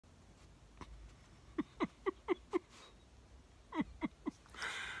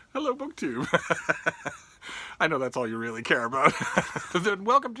Hello, BookTube. I know that's all you really care about. Then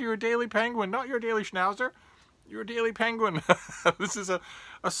welcome to your Daily Penguin, not your Daily Pschnauzer, your Daily Penguin. This is a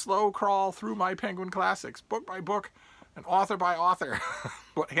slow crawl through my Penguin classics, book by book, and author by author.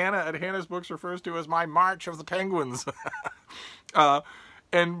 What Hannah at Hannah's Books refers to as my March of the Penguins.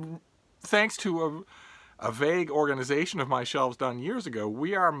 And thanks to a vague organization of my shelves done years ago,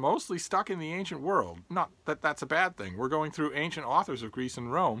 we are mostly stuck in the ancient world. Not that that's a bad thing. We're going through ancient authors of Greece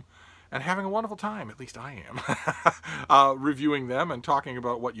and Rome and having a wonderful time, at least I am, reviewing them and talking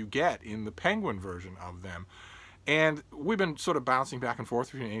about what you get in the Penguin version of them. And we've been sort of bouncing back and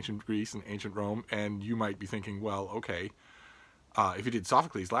forth between ancient Greece and ancient Rome, and you might be thinking, well, okay, if you did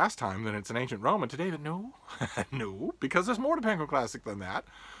Sophocles last time, then it's an ancient Rome, and today, but no, no, because there's more to Penguin Classic than that.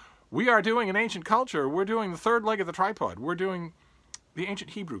 We are doing an ancient culture. We're doing the third leg of the tripod. We're doing the ancient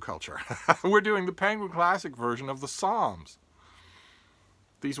Hebrew culture. We're doing the Penguin Classic version of the Psalms.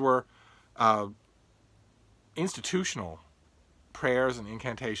 These were institutional prayers and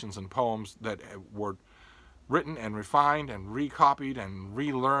incantations and poems that were written and refined and recopied and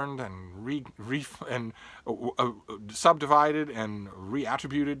relearned and subdivided and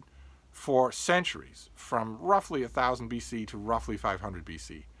reattributed for centuries, from roughly 1000 BC to roughly 500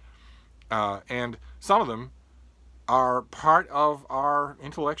 BC. And some of them are part of our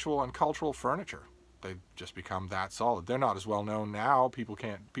intellectual and cultural furniture. They've just become that solid. They're not as well known now. People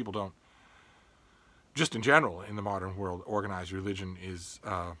don't, just in general, in the modern world, organized religion is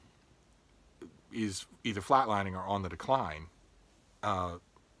either flatlining or on the decline.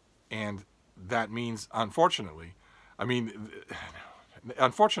 And that means, unfortunately, that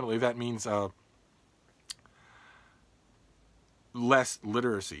means less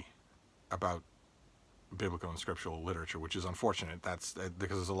literacy about biblical and scriptural literature, which is unfortunate. That's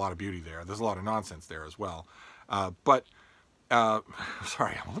because there's a lot of beauty there. There's a lot of nonsense there as well. Sorry,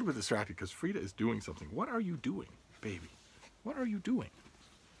 I'm a little bit distracted because Frida is doing something. What are you doing, baby? What are you doing?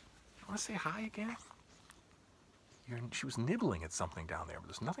 You want to say hi again? She was nibbling at something down there, but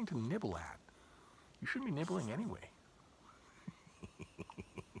there's nothing to nibble at. You shouldn't be nibbling anyway.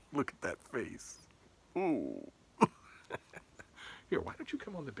 Look at that face. Ooh. Here, why don't you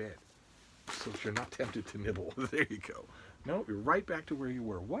come on the bed? So that you're not tempted to nibble. There you go. No, you're right back to where you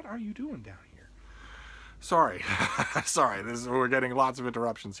were. What are you doing down here? Sorry. Sorry, we're getting lots of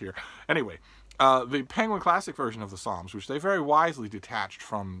interruptions here. Anyway, the Penguin Classic version of the Psalms, which they very wisely detached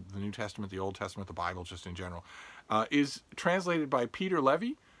from the New Testament, the Old Testament, the Bible, just in general, is translated by Peter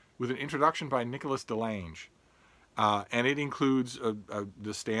Levy with an introduction by Nicholas Delange. And it includes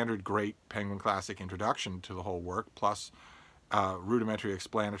the standard great Penguin Classic introduction to the whole work, plus rudimentary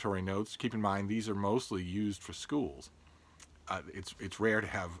explanatory notes. Keep in mind, these are mostly used for schools. It's rare to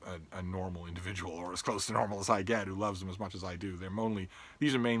have a normal individual, or as close to normal as I get, who loves them as much as I do.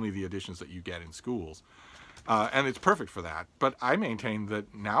 These are mainly the editions that you get in schools. And it's perfect for that. But I maintain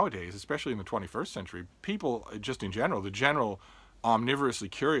that nowadays, especially in the 21st century, people, just in general, the general omnivorously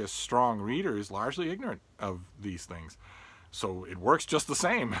curious, strong reader is largely ignorant of these things. So it works just the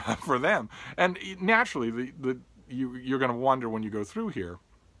same for them. And naturally, you're going to wonder when you go through here.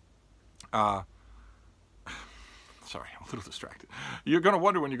 Sorry, I'm a little distracted. You're going to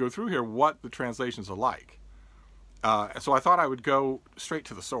wonder when you go through here what the translations are like. So I thought I would go straight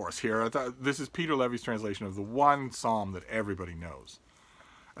to the source here. This is Peter Levy's translation of the one psalm that everybody knows,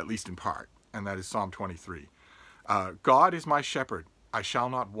 at least in part, and that is Psalm 23. God is my shepherd, I shall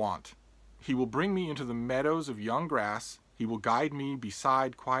not want. He will bring me into the meadows of young grass. He will guide me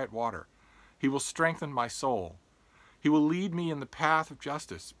beside quiet water. He will strengthen my soul. He will lead me in the path of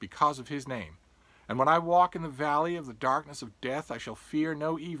justice because of his name. And when I walk in the valley of the darkness of death, I shall fear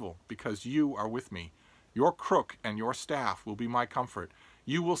no evil, because you are with me. Your crook and your staff will be my comfort.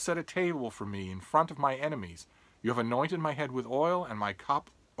 You will set a table for me in front of my enemies. You have anointed my head with oil, and my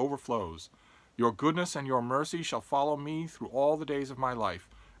cup overflows. Your goodness and your mercy shall follow me through all the days of my life,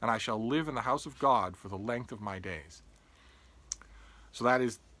 and I shall live in the house of God for the length of my days. So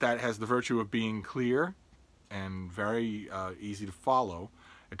that has the virtue of being clear and very easy to follow.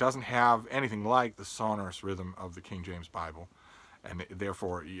 It doesn't have anything like the sonorous rhythm of the King James Bible, and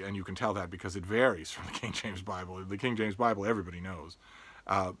therefore, and you can tell that because it varies from the King James Bible. The King James Bible, everybody knows.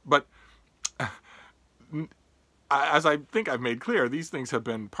 But as I think I've made clear, these things have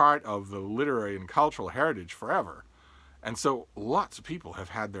been part of the literary and cultural heritage forever. And so lots of people have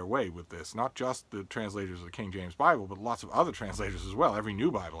had their way with this, not just the translators of the King James Bible, but lots of other translators as well. Every new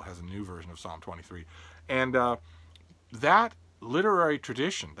Bible has a new version of Psalm 23. And that literary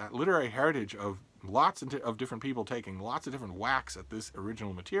tradition, that literary heritage of lots of different people taking lots of different whacks at this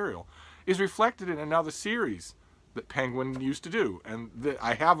original material is reflected in another series that Penguin used to do. And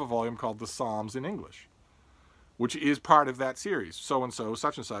I have a volume called The Psalms in English, which is part of that series. So-and-so,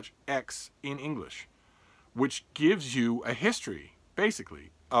 such and such, X in English, which gives you a history,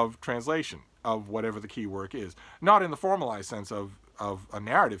 basically, of translation of whatever the key work is. Not in the formalized sense of a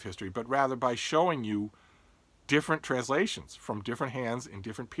narrative history, but rather by showing you different translations from different hands in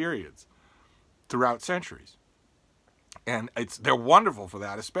different periods throughout centuries. And they're wonderful for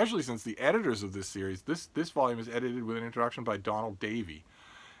that, especially since the editors of this series, this volume is edited with an introduction by Donald.Davie.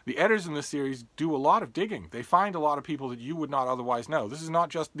 The editors in this series do a lot of digging. They find a lot of people that you would not otherwise know.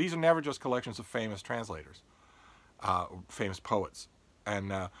 These are never just collections of famous translators, famous poets.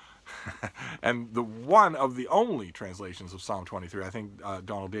 And and one of the only translations of Psalm 23, I think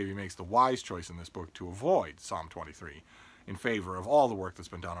Donald.Davie makes the wise choice in this book to avoid Psalm 23 in favor of all the work that's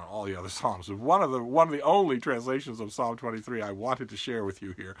been done on all the other Psalms. But one of the only translations of Psalm 23 I wanted to share with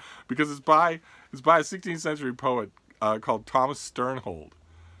you here, because it's by a 16th century poet called Thomas Sternhold,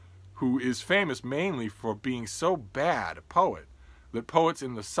 who is famous mainly for being so bad a poet that poets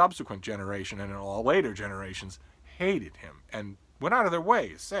in the subsequent generation and in all later generations hated him and went out of their way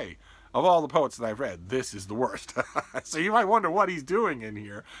to say, of all the poets that I've read, this is the worst. So you might wonder what he's doing in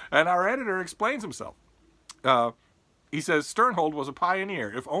here. And our editor explains himself. He says, Sternhold was a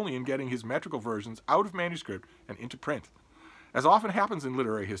pioneer, if only in getting his metrical versions out of manuscript and into print. As often happens in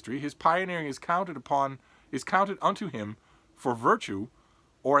literary history, his pioneering is counted unto him for virtue,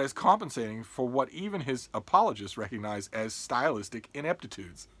 or as compensating for what even his apologists recognize as stylistic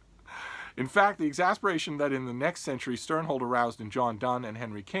ineptitudes. In fact, the exasperation that in the next century Sternhold aroused in John Donne and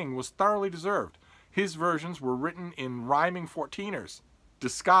Henry King was thoroughly deserved. His versions were written in rhyming 14ers,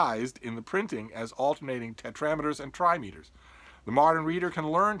 disguised in the printing as alternating tetrameters and trimeters. The modern reader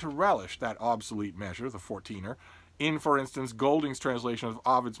can learn to relish that obsolete measure, the 14er, in, for instance, Golding's translation of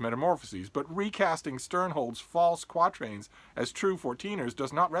Ovid's Metamorphoses, but recasting Sternhold's false quatrains as true 14ers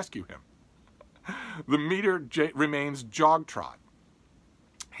does not rescue him. The meter remains jog-trot.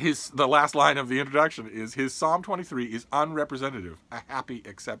 The last line of the introduction is, his Psalm 23 is unrepresentative, a happy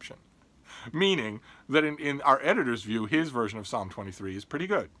exception. Meaning that in our editor's view, his version of Psalm 23 is pretty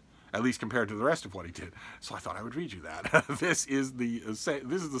good, at least compared to the rest of what he did. So I thought I would read you that. This is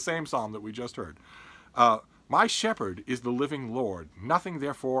the same psalm that we just heard. My shepherd is the living Lord, nothing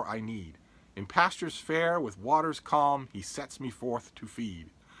therefore I need. In pastures fair, with waters calm, he sets me forth to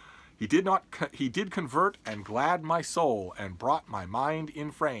feed. He did convert and glad my soul, and brought my mind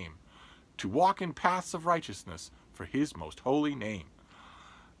in frame, to walk in paths of righteousness for his most holy name.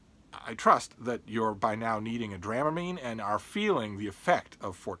 I trust that you're by now needing a Dramamine and are feeling the effect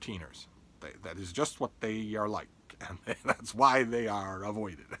of 14ers. That is just what they are like, and that's why they are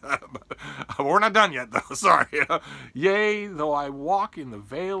avoided. We're not done yet, though, sorry. Yea, though I walk in the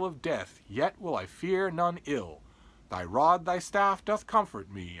vale of death, yet will I fear none ill. Thy rod, thy staff doth comfort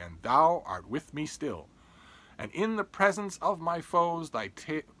me, and thou art with me still. And in the presence of my foes,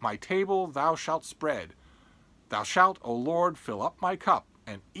 my table thou shalt spread. Thou shalt, O Lord, fill up my cup,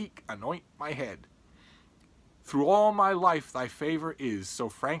 and eke anoint my head. Through all my life thy favor is so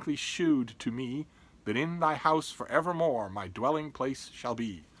frankly shewed to me, that in thy house forevermore my dwelling place shall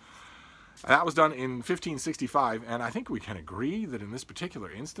be. That was done in 1565, and I think we can agree that in this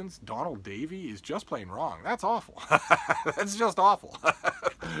particular instance, Donald.Davie is just plain wrong. That's awful. That's just awful.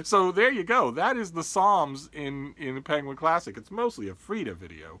 So there you go. That is the Psalms in the Penguin Classic. It's mostly a Frida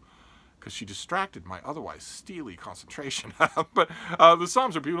video, because she distracted my otherwise steely concentration. But the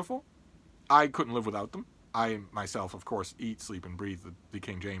Psalms are beautiful. I couldn't live without them. I myself, of course, eat, sleep, and breathe the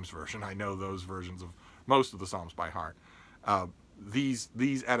King James Version. I know those versions of most of the Psalms by heart. These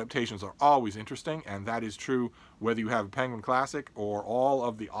adaptations are always interesting, and that is true whether you have a Penguin Classic or all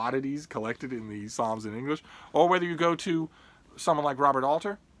of the oddities collected in the Psalms in English, or whether you go to someone like Robert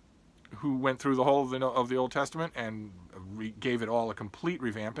Alter, who went through the whole of the Old Testament and gave it all a complete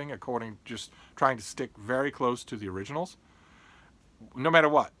revamping, just trying to stick very close to the originals. No matter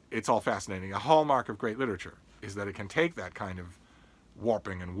what, it's all fascinating. A hallmark of great literature is that it can take that kind of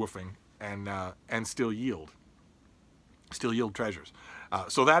warping and woofing and still yield treasures.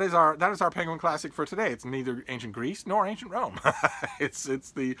 So that is our Penguin Classic for today. It's neither ancient Greece nor ancient Rome. it's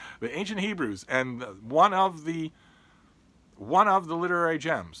the ancient Hebrews, and one of the literary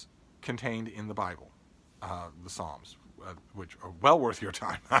gems contained in the Bible, the Psalms, which are well worth your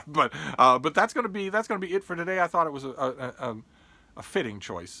time. but that's going to be it for today. I thought it was a fitting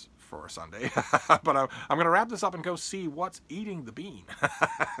choice for a Sunday. But I'm going to wrap this up and go see what's eating the bean.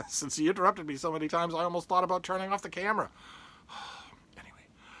 Since he interrupted me so many times, I almost thought about turning off the camera. Anyway,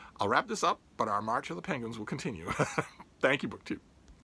 I'll wrap this up, but our march of the penguins will continue. Thank you, BookTube.